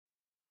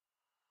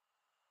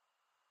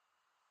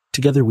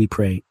Together we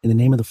pray, in the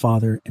name of the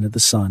Father, and of the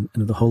Son,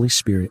 and of the Holy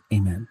Spirit.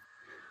 Amen.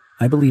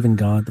 I believe in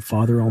God, the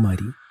Father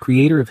Almighty,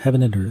 creator of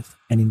heaven and earth,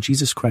 and in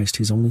Jesus Christ,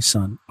 his only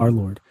Son, our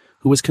Lord,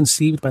 who was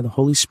conceived by the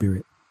Holy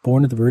Spirit,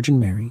 born of the Virgin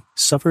Mary,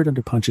 suffered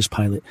under Pontius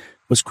Pilate,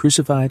 was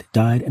crucified,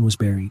 died, and was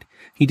buried.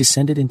 He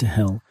descended into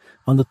hell.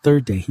 On the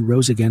third day he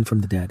rose again from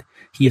the dead.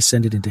 He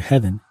ascended into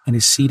heaven, and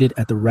is seated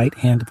at the right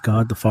hand of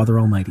God, the Father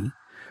Almighty.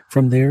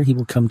 From there he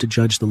will come to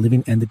judge the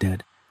living and the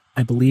dead.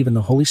 I believe in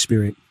the Holy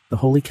Spirit, the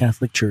Holy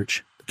Catholic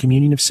Church, the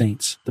communion of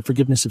saints, the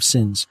forgiveness of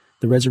sins,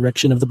 the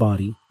resurrection of the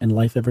body, and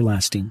life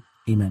everlasting.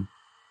 Amen.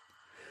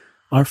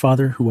 Our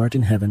Father, who art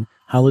in heaven,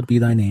 hallowed be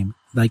thy name.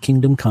 Thy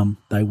kingdom come,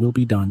 thy will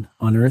be done,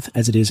 on earth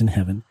as it is in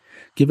heaven.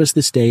 Give us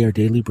this day our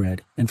daily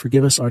bread, and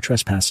forgive us our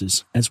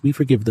trespasses, as we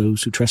forgive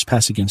those who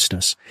trespass against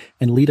us.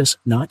 And lead us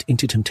not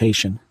into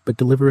temptation, but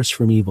deliver us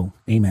from evil.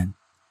 Amen.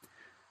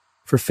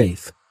 For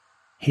faith.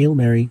 Hail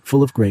Mary,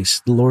 full of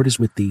grace, the Lord is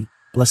with thee.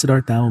 Blessed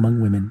art thou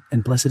among women,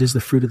 and blessed is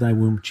the fruit of thy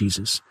womb,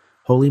 Jesus.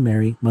 Holy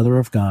Mary, Mother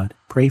of God,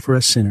 pray for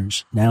us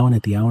sinners, now and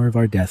at the hour of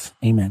our death.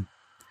 Amen.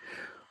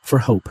 For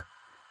hope.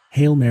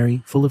 Hail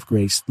Mary, full of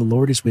grace, the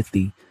Lord is with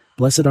thee.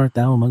 Blessed art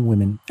thou among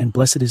women, and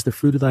blessed is the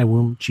fruit of thy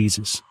womb,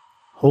 Jesus.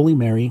 Holy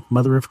Mary,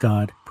 Mother of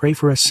God, pray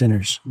for us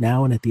sinners,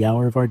 now and at the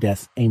hour of our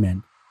death.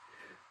 Amen.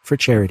 For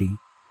charity.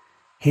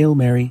 Hail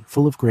Mary,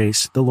 full of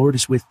grace, the Lord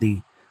is with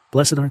thee.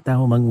 Blessed art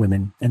thou among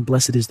women, and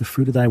blessed is the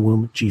fruit of thy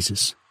womb,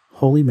 Jesus.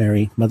 Holy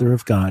Mary, Mother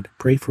of God,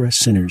 pray for us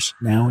sinners,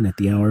 now and at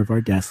the hour of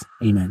our death.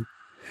 Amen.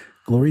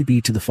 Glory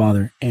be to the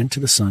Father, and to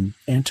the Son,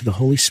 and to the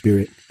Holy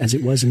Spirit, as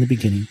it was in the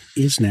beginning,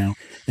 is now,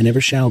 and ever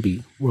shall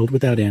be, world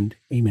without end.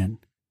 Amen.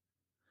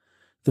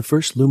 The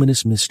first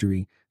luminous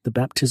mystery, the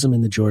baptism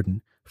in the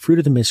Jordan. Fruit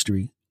of the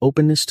mystery,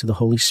 openness to the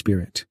Holy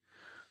Spirit.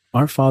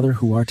 Our Father,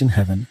 who art in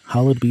heaven,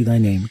 hallowed be thy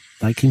name.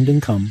 Thy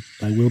kingdom come,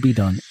 thy will be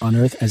done, on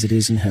earth as it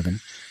is in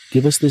heaven.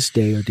 Give us this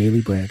day our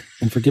daily bread,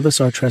 and forgive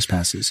us our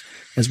trespasses,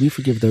 as we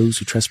forgive those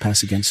who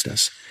trespass against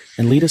us.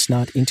 And lead us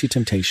not into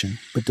temptation,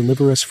 but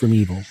deliver us from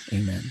evil.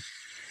 Amen.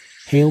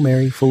 Hail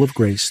Mary, full of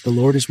grace, the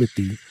Lord is with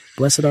thee.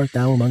 Blessed art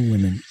thou among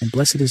women, and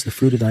blessed is the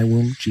fruit of thy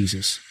womb,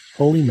 Jesus.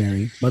 Holy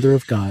Mary, Mother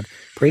of God,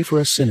 pray for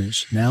us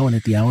sinners, now and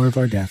at the hour of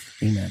our death.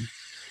 Amen.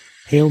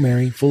 Hail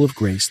Mary, full of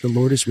grace, the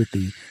Lord is with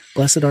thee.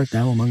 Blessed art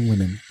thou among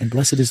women, and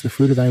blessed is the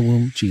fruit of thy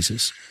womb,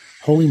 Jesus.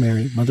 Holy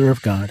Mary, Mother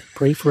of God,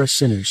 pray for us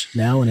sinners,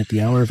 now and at the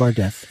hour of our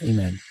death.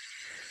 Amen.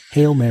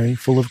 Hail Mary,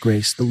 full of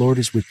grace, the Lord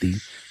is with thee.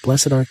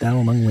 Blessed art thou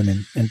among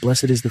women, and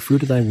blessed is the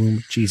fruit of thy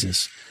womb,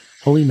 Jesus.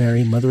 Holy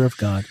Mary, Mother of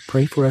God,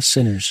 pray for us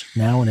sinners,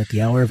 now and at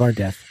the hour of our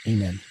death.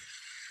 Amen.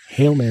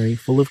 Hail Mary,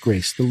 full of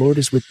grace, the Lord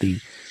is with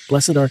thee.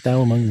 Blessed art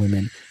thou among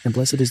women, and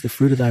blessed is the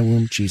fruit of thy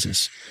womb,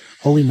 Jesus.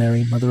 Holy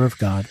Mary, Mother of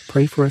God,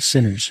 pray for us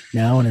sinners,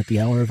 now and at the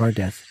hour of our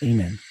death.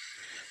 Amen.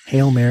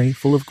 Hail Mary,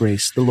 full of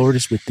grace, the Lord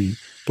is with thee.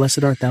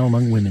 Blessed art thou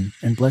among women,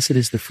 and blessed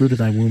is the fruit of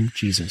thy womb,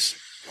 Jesus.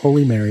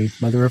 Holy Mary,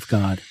 Mother of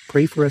God,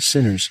 pray for us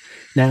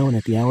sinners, now and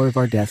at the hour of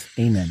our death.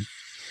 Amen.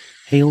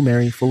 Hail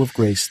Mary, full of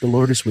grace, the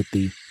Lord is with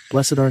thee.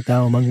 Blessed art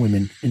thou among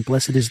women, and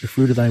blessed is the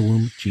fruit of thy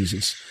womb,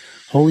 Jesus.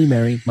 Holy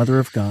Mary, Mother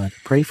of God,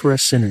 pray for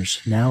us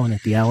sinners, now and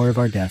at the hour of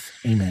our death.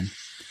 Amen.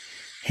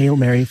 Hail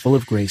Mary, full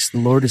of grace, the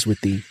Lord is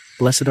with thee.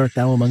 Blessed art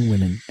thou among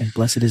women, and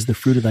blessed is the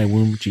fruit of thy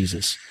womb,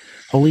 Jesus.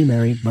 Holy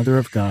Mary, Mother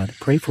of God,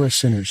 pray for us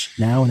sinners,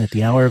 now and at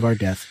the hour of our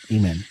death.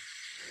 Amen.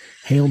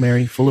 Hail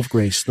Mary, full of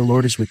grace, the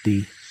Lord is with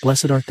thee.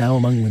 Blessed art thou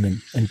among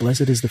women, and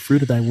blessed is the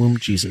fruit of thy womb,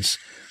 Jesus.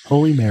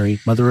 Holy Mary,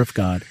 Mother of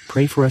God,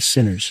 pray for us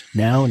sinners,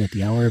 now and at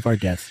the hour of our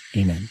death.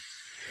 Amen.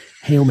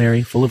 Hail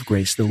Mary, full of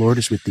grace, the Lord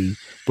is with thee.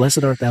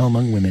 Blessed art thou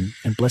among women,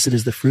 and blessed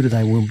is the fruit of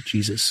thy womb,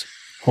 Jesus.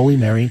 Holy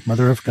Mary,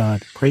 Mother of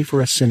God, pray for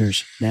us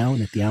sinners, now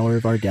and at the hour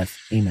of our death.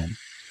 Amen.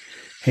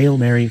 Hail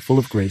Mary, full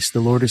of grace, the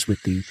Lord is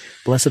with thee.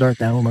 Blessed art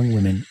thou among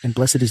women, and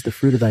blessed is the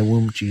fruit of thy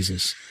womb,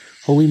 Jesus.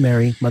 Holy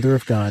Mary, Mother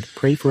of God,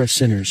 pray for us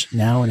sinners,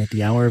 now and at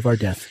the hour of our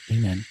death.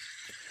 Amen.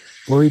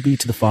 Glory be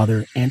to the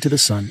Father, and to the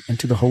Son, and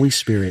to the Holy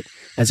Spirit,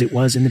 as it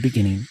was in the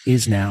beginning,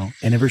 is now,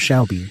 and ever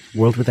shall be,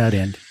 world without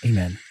end.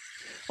 Amen.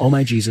 O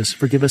my Jesus,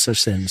 forgive us our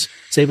sins,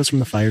 save us from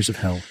the fires of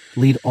hell,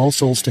 lead all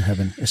souls to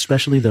heaven,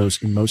 especially those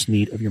in most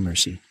need of your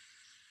mercy.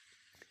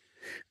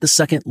 The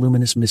second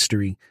luminous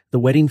mystery, the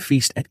wedding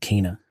feast at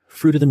Cana.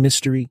 Fruit of the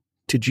mystery,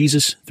 to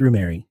Jesus through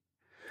Mary.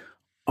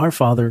 Our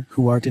Father,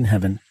 who art in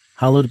heaven,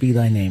 hallowed be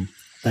thy name.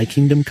 Thy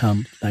kingdom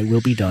come, thy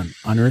will be done,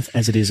 on earth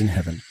as it is in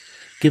heaven.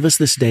 Give us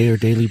this day our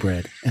daily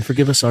bread, and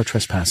forgive us our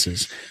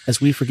trespasses,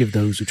 as we forgive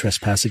those who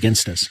trespass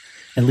against us.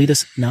 And lead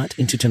us not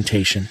into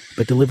temptation,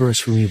 but deliver us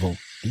from evil.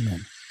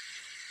 Amen.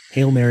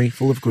 Hail Mary,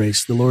 full of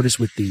grace, the Lord is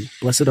with thee.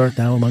 Blessed art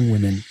thou among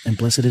women, and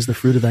blessed is the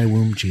fruit of thy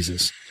womb,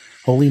 Jesus.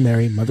 Holy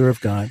Mary, Mother of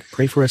God,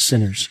 pray for us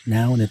sinners,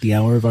 now and at the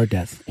hour of our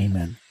death.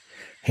 Amen.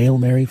 Hail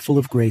Mary, full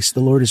of grace, the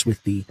Lord is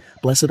with thee.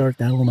 Blessed art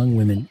thou among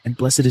women, and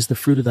blessed is the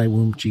fruit of thy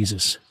womb,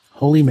 Jesus.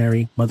 Holy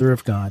Mary, Mother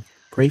of God,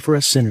 pray for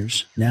us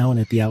sinners, now and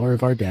at the hour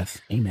of our death.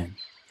 Amen.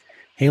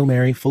 Hail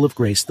Mary, full of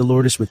grace, the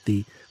Lord is with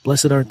thee.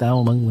 Blessed art thou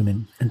among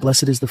women, and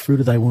blessed is the fruit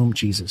of thy womb,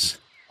 Jesus.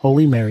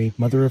 Holy Mary,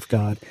 Mother of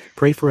God,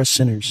 pray for us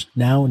sinners,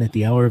 now and at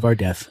the hour of our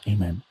death.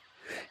 Amen.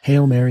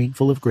 Hail Mary,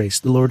 full of grace,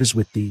 the Lord is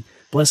with thee.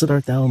 Blessed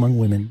art thou among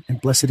women,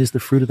 and blessed is the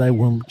fruit of thy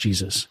womb,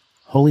 Jesus.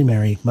 Holy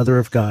Mary, Mother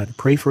of God,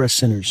 pray for us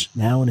sinners,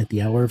 now and at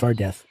the hour of our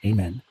death.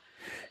 Amen.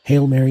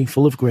 Hail Mary,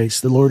 full of grace,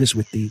 the Lord is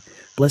with thee.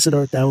 Blessed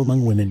art thou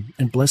among women,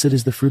 and blessed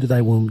is the fruit of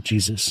thy womb,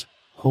 Jesus.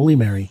 Holy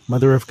Mary,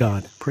 Mother of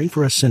God, pray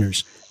for us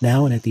sinners,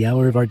 now and at the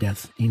hour of our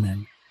death.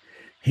 Amen.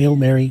 Hail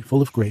Mary,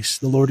 full of grace,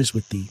 the Lord is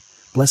with thee.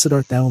 Blessed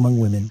art thou among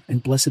women,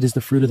 and blessed is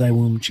the fruit of thy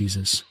womb,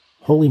 Jesus.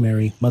 Holy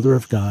Mary, Mother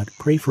of God,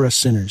 pray for us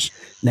sinners,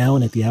 now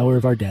and at the hour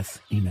of our death.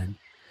 Amen.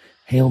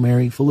 Hail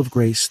Mary, full of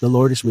grace, the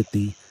Lord is with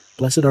thee.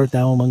 Blessed art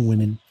thou among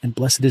women, and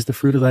blessed is the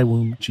fruit of thy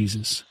womb,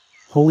 Jesus.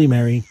 Holy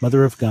Mary,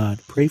 Mother of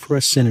God, pray for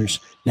us sinners,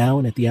 now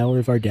and at the hour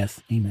of our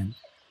death. Amen.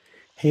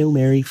 Hail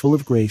Mary, full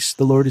of grace,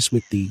 the Lord is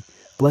with thee.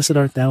 Blessed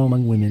art thou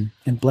among women,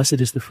 and blessed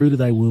is the fruit of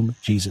thy womb,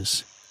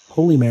 Jesus.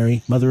 Holy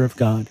Mary, Mother of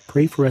God,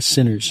 pray for us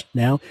sinners,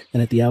 now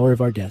and at the hour of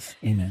our death.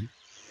 Amen.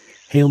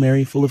 Hail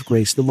Mary, full of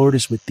grace, the Lord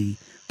is with thee.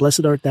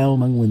 Blessed art thou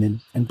among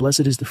women, and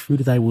blessed is the fruit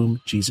of thy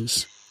womb,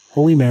 Jesus.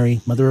 Holy Mary,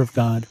 Mother of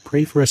God,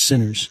 pray for us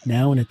sinners,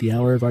 now and at the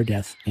hour of our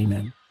death.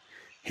 Amen.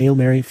 Hail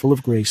Mary, full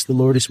of grace, the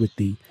Lord is with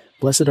thee.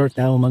 Blessed art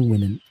thou among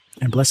women,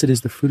 and blessed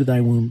is the fruit of thy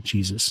womb,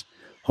 Jesus.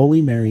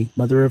 Holy Mary,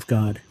 Mother of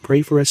God,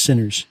 pray for us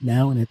sinners,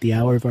 now and at the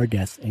hour of our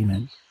death.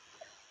 Amen.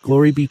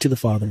 Glory be to the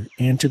Father,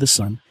 and to the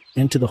Son,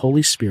 and to the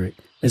Holy Spirit,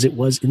 as it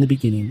was in the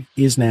beginning,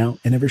 is now,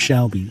 and ever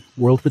shall be,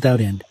 world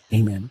without end.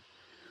 Amen.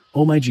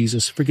 O my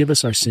Jesus, forgive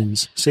us our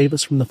sins, save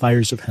us from the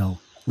fires of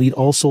hell, lead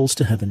all souls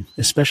to heaven,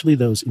 especially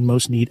those in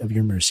most need of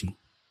your mercy.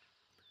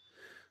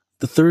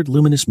 The third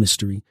luminous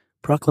mystery,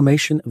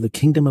 proclamation of the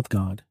kingdom of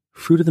God.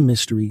 Fruit of the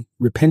mystery,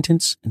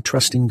 repentance and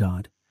trust in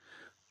God.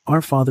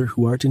 Our Father,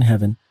 who art in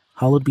heaven,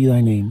 hallowed be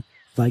thy name.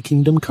 Thy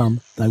kingdom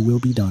come, thy will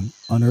be done,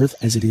 on earth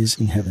as it is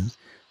in heaven.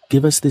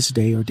 Give us this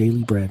day our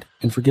daily bread,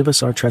 and forgive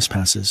us our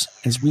trespasses,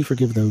 as we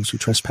forgive those who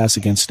trespass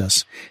against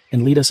us.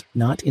 And lead us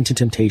not into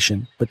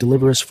temptation, but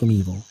deliver us from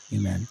evil.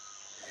 Amen.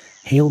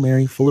 Hail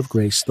Mary, full of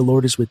grace, the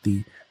Lord is with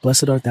thee.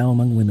 Blessed art thou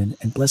among women,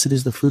 and blessed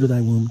is the fruit of thy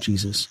womb,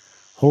 Jesus.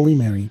 Holy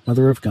Mary,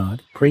 Mother of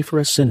God, pray for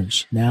us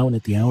sinners, now and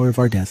at the hour of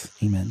our death.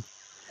 Amen.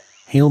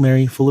 Hail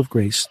Mary, full of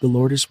grace, the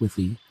Lord is with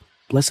thee.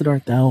 Blessed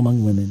art thou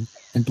among women,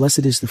 and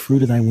blessed is the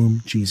fruit of thy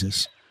womb,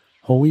 Jesus.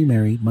 Holy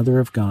Mary, Mother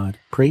of God,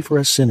 pray for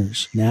us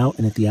sinners, now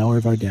and at the hour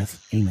of our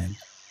death. Amen.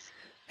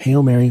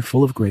 Hail Mary,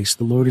 full of grace,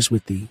 the Lord is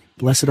with thee.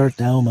 Blessed art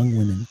thou among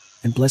women,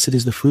 and blessed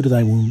is the fruit of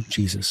thy womb,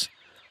 Jesus.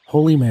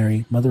 Holy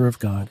Mary, Mother of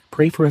God,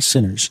 pray for us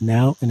sinners,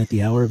 now and at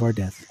the hour of our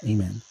death.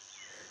 Amen.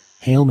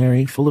 Hail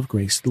Mary, full of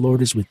grace, the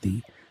Lord is with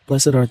thee.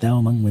 Blessed art thou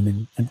among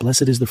women, and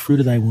blessed is the fruit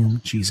of thy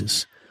womb,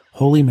 Jesus.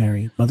 Holy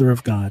Mary, Mother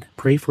of God,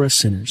 pray for us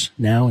sinners,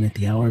 now and at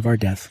the hour of our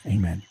death.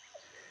 Amen.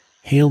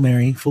 Hail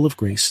Mary, full of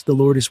grace, the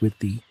Lord is with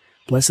thee.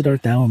 Blessed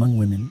art thou among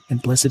women,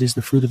 and blessed is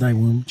the fruit of thy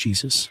womb,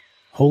 Jesus.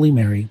 Holy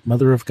Mary,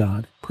 Mother of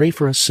God, pray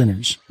for us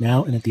sinners,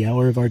 now and at the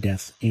hour of our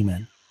death.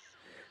 Amen.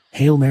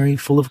 Hail Mary,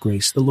 full of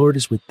grace, the Lord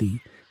is with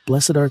thee.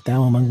 Blessed art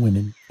thou among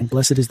women, and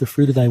blessed is the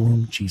fruit of thy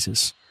womb,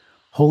 Jesus.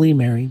 Holy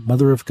Mary,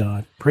 Mother of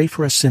God, pray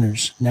for us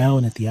sinners, now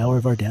and at the hour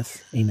of our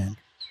death. Amen.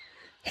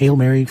 Hail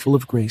Mary, full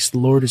of grace, the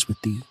Lord is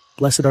with thee.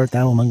 Blessed art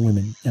thou among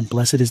women, and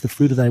blessed is the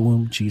fruit of thy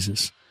womb,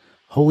 Jesus.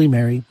 Holy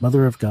Mary,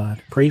 Mother of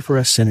God, pray for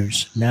us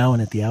sinners, now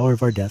and at the hour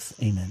of our death.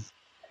 Amen.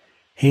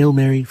 Hail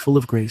Mary, full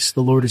of grace,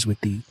 the Lord is with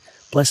thee.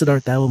 Blessed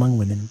art thou among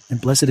women, and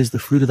blessed is the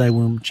fruit of thy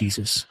womb,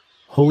 Jesus.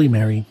 Holy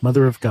Mary,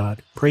 Mother of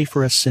God, pray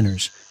for us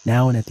sinners,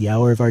 now and at the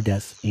hour of our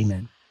death.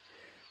 Amen.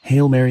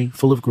 Hail Mary,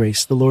 full of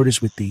grace, the Lord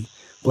is with thee.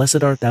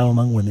 Blessed art thou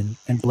among women,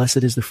 and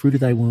blessed is the fruit of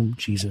thy womb,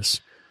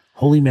 Jesus.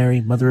 Holy Mary,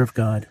 Mother of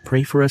God,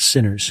 pray for us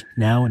sinners,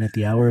 now and at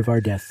the hour of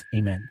our death.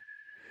 Amen.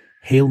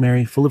 Hail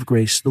Mary, full of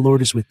grace, the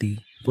Lord is with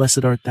thee.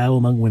 Blessed art thou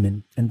among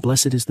women, and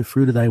blessed is the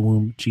fruit of thy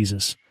womb,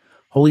 Jesus.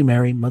 Holy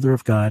Mary, Mother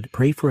of God,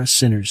 pray for us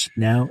sinners,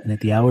 now and at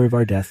the hour of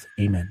our death.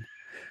 Amen.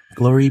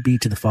 Glory be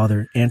to the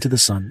Father, and to the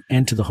Son,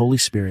 and to the Holy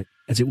Spirit,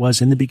 as it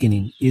was in the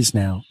beginning, is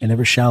now, and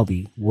ever shall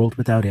be, world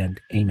without end.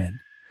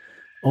 Amen.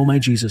 O my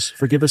Jesus,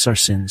 forgive us our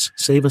sins,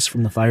 save us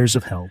from the fires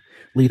of hell,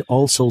 lead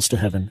all souls to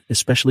heaven,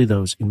 especially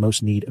those in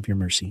most need of your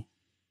mercy.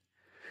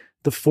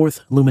 The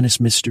fourth luminous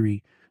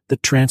mystery, the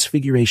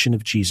transfiguration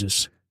of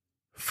Jesus.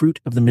 Fruit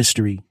of the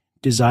mystery,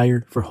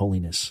 desire for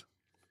holiness.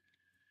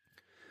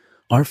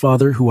 Our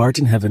Father, who art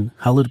in heaven,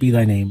 hallowed be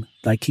thy name.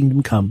 Thy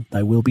kingdom come,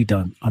 thy will be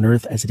done, on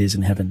earth as it is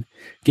in heaven.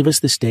 Give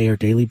us this day our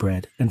daily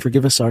bread, and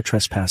forgive us our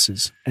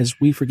trespasses, as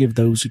we forgive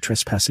those who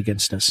trespass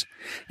against us.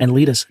 And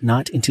lead us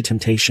not into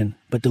temptation,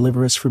 but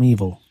deliver us from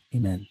evil.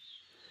 Amen.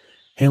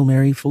 Hail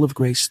Mary, full of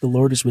grace, the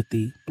Lord is with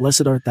thee.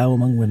 Blessed art thou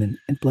among women,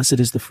 and blessed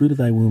is the fruit of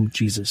thy womb,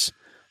 Jesus.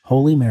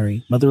 Holy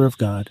Mary, Mother of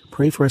God,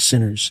 pray for us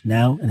sinners,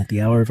 now and at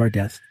the hour of our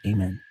death.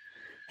 Amen.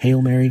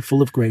 Hail Mary,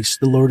 full of grace,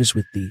 the Lord is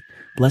with thee.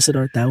 Blessed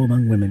art thou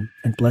among women,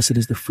 and blessed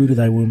is the fruit of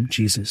thy womb,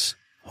 Jesus.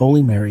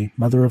 Holy Mary,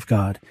 Mother of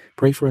God,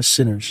 pray for us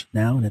sinners,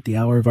 now and at the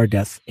hour of our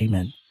death.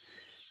 Amen.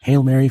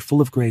 Hail Mary, full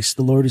of grace,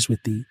 the Lord is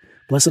with thee.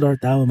 Blessed art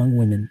thou among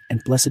women,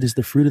 and blessed is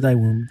the fruit of thy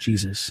womb,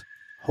 Jesus.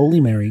 Holy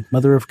Mary,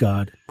 Mother of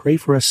God, pray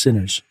for us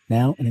sinners,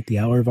 now and at the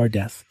hour of our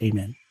death.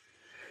 Amen.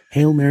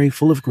 Hail Mary,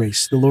 full of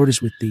grace, the Lord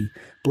is with thee.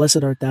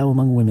 Blessed art thou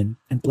among women,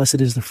 and blessed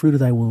is the fruit of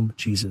thy womb,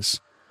 Jesus.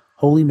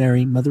 Holy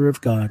Mary, Mother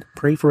of God,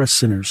 pray for us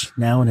sinners,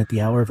 now and at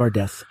the hour of our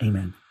death.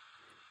 Amen.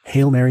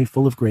 Hail Mary,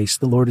 full of grace,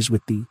 the Lord is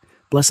with thee.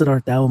 Blessed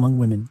art thou among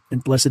women,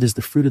 and blessed is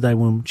the fruit of thy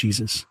womb,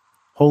 Jesus.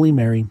 Holy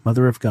Mary,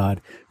 Mother of God,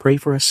 pray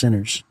for us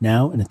sinners,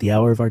 now and at the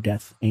hour of our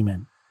death.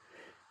 Amen.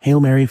 Hail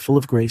Mary, full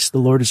of grace, the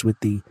Lord is with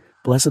thee.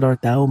 Blessed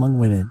art thou among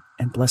women,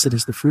 and blessed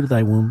is the fruit of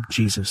thy womb,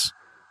 Jesus.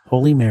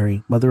 Holy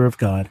Mary, Mother of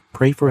God,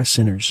 pray for us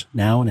sinners,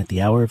 now and at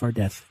the hour of our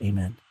death.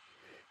 Amen.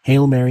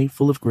 Hail Mary,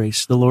 full of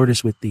grace, the Lord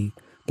is with thee.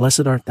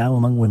 Blessed art thou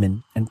among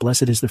women, and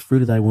blessed is the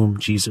fruit of thy womb,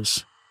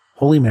 Jesus.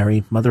 Holy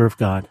Mary, Mother of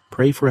God,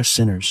 pray for us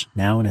sinners,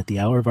 now and at the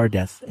hour of our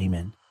death.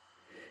 Amen.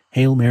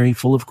 Hail Mary,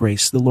 full of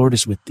grace, the Lord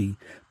is with thee.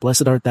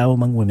 Blessed art thou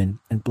among women,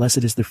 and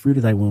blessed is the fruit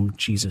of thy womb,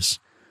 Jesus.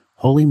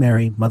 Holy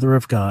Mary, Mother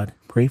of God,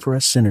 pray for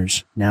us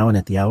sinners, now and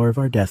at the hour of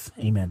our death.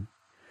 Amen.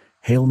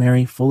 Hail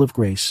Mary, full of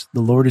grace,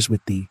 the Lord is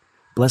with thee.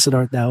 Blessed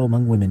art thou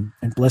among women,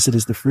 and blessed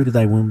is the fruit of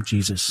thy womb,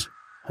 Jesus.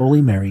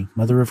 Holy Mary,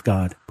 Mother of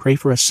God, pray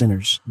for us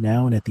sinners,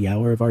 now and at the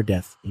hour of our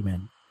death.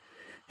 Amen.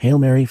 Hail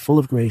Mary, full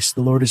of grace,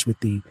 the Lord is with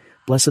thee.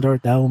 Blessed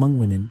art thou among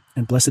women,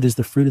 and blessed is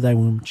the fruit of thy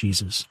womb,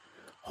 Jesus.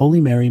 Holy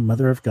Mary,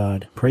 Mother of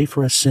God, pray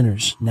for us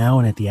sinners, now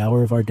and at the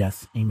hour of our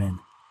death. Amen.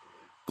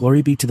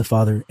 Glory be to the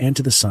Father, and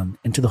to the Son,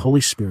 and to the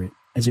Holy Spirit,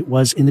 as it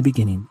was in the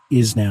beginning,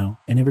 is now,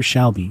 and ever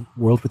shall be,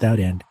 world without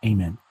end.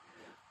 Amen.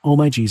 O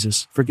my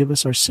Jesus, forgive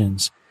us our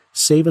sins,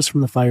 save us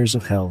from the fires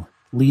of hell,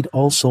 lead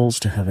all souls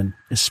to heaven,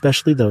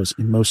 especially those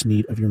in most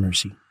need of your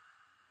mercy.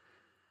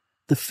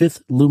 The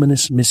fifth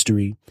luminous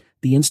mystery,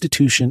 the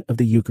institution of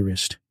the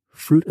Eucharist,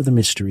 fruit of the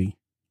mystery,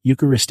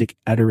 Eucharistic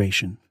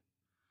adoration.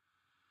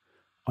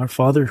 Our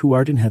Father, who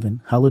art in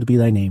heaven, hallowed be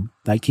thy name.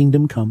 Thy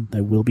kingdom come,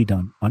 thy will be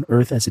done, on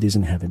earth as it is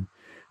in heaven.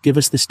 Give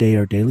us this day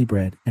our daily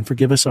bread, and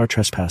forgive us our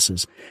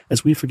trespasses,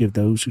 as we forgive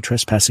those who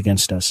trespass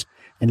against us.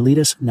 And lead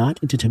us not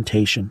into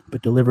temptation,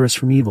 but deliver us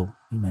from evil.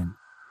 Amen.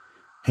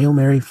 Hail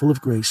Mary, full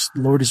of grace,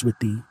 the Lord is with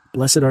thee.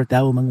 Blessed art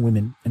thou among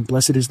women, and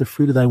blessed is the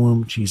fruit of thy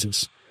womb,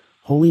 Jesus.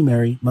 Holy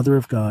Mary, Mother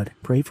of God,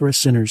 pray for us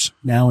sinners,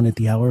 now and at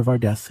the hour of our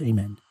death.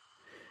 Amen.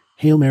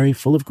 Hail Mary,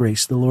 full of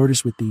grace, the Lord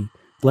is with thee.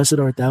 Blessed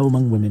art thou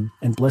among women,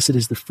 and blessed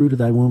is the fruit of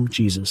thy womb,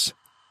 Jesus.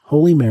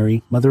 Holy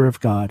Mary, Mother of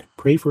God,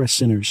 pray for us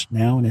sinners,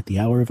 now and at the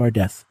hour of our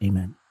death.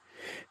 Amen.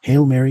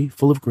 Hail Mary,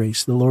 full of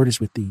grace, the Lord is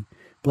with thee.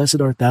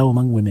 Blessed art thou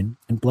among women,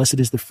 and blessed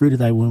is the fruit of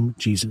thy womb,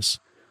 Jesus.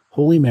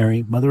 Holy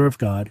Mary, Mother of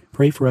God,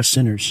 pray for us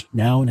sinners,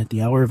 now and at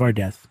the hour of our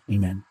death.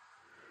 Amen.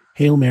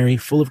 Hail Mary,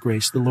 full of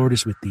grace, the Lord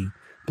is with thee.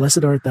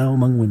 Blessed art thou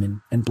among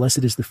women, and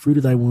blessed is the fruit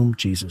of thy womb,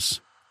 Jesus.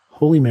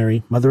 Holy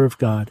Mary, Mother of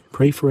God,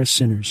 pray for us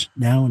sinners,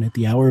 now and at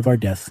the hour of our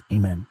death.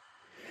 Amen.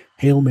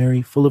 Hail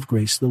Mary, full of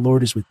grace, the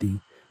Lord is with thee.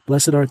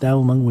 Blessed art thou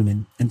among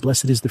women, and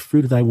blessed is the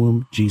fruit of thy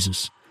womb,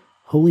 Jesus.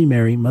 Holy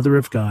Mary, Mother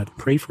of God,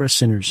 pray for us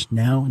sinners,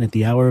 now and at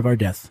the hour of our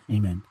death.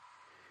 Amen.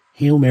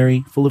 Hail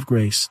Mary, full of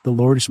grace, the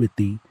Lord is with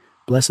thee.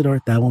 Blessed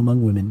art thou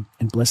among women,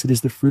 and blessed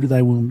is the fruit of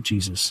thy womb,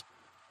 Jesus.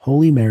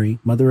 Holy Mary,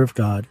 Mother of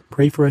God,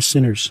 pray for us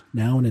sinners,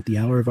 now and at the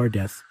hour of our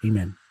death.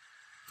 Amen.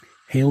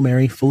 Hail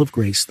Mary, full of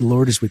grace, the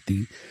Lord is with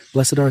thee.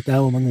 Blessed art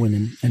thou among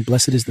women, and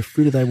blessed is the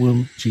fruit of thy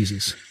womb,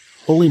 Jesus.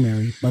 Holy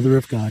Mary, Mother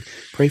of God,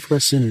 pray for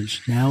us sinners,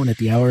 now and at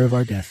the hour of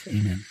our death.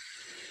 Amen.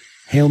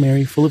 Hail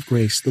Mary, full of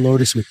grace, the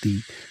Lord is with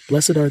thee.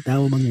 Blessed art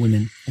thou among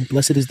women, and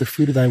blessed is the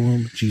fruit of thy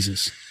womb,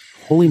 Jesus.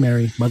 Holy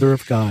Mary, Mother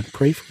of God,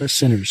 pray for us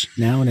sinners,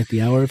 now and at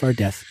the hour of our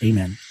death.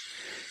 Amen.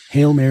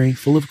 Hail Mary,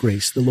 full of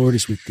grace, the Lord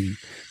is with thee.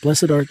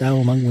 Blessed art thou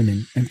among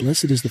women, and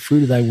blessed is the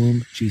fruit of thy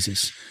womb,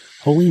 Jesus.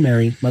 Holy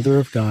Mary, Mother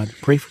of God,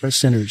 pray for us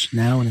sinners,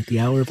 now and at the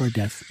hour of our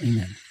death.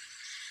 Amen.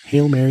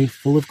 Hail Mary,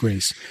 full of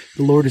grace,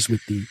 the Lord is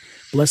with thee.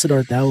 Blessed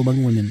art thou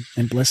among women,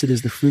 and blessed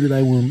is the fruit of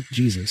thy womb,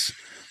 Jesus.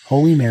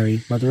 Holy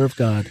Mary, Mother of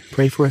God,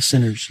 pray for us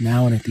sinners,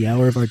 now and at the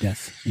hour of our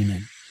death.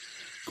 Amen.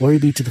 Glory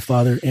be to the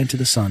Father, and to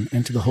the Son,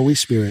 and to the Holy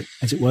Spirit,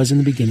 as it was in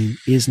the beginning,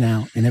 is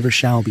now, and ever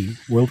shall be,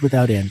 world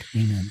without end.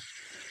 Amen.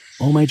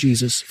 O my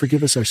Jesus,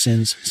 forgive us our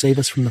sins, save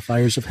us from the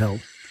fires of hell,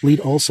 lead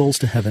all souls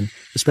to heaven,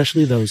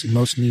 especially those in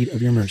most need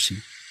of your mercy.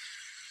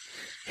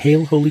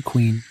 Hail, Holy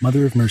Queen,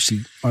 Mother of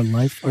Mercy, our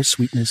life, our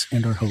sweetness,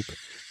 and our hope.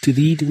 To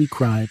thee do we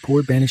cry,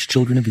 poor banished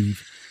children of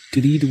Eve.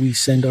 To thee do we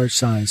send our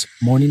sighs,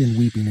 mourning and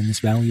weeping in this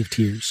valley of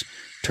tears.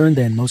 Turn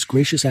then, most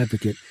gracious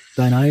Advocate,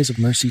 thine eyes of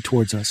mercy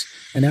towards us,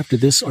 and after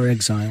this our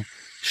exile,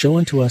 show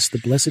unto us the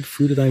blessed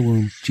fruit of thy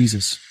womb,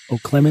 Jesus. O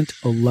clement,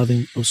 O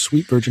loving, O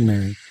sweet Virgin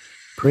Mary,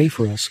 pray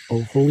for us,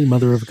 O Holy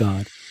Mother of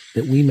God,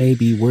 that we may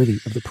be worthy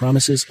of the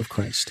promises of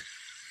Christ.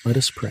 Let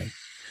us pray.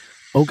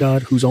 O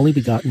God, whose only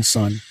begotten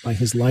Son, by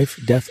his life,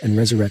 death, and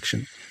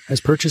resurrection,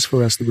 has purchased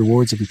for us the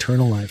rewards of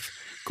eternal life,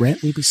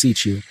 grant, we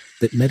beseech you,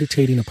 that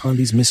meditating upon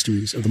these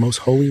mysteries of the most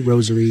holy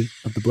Rosary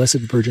of the Blessed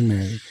Virgin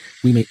Mary,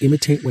 we may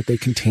imitate what they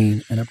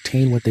contain and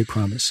obtain what they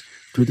promise,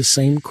 through the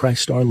same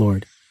Christ our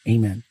Lord.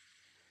 Amen.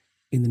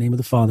 In the name of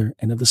the Father,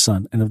 and of the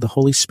Son, and of the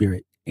Holy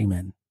Spirit.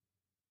 Amen.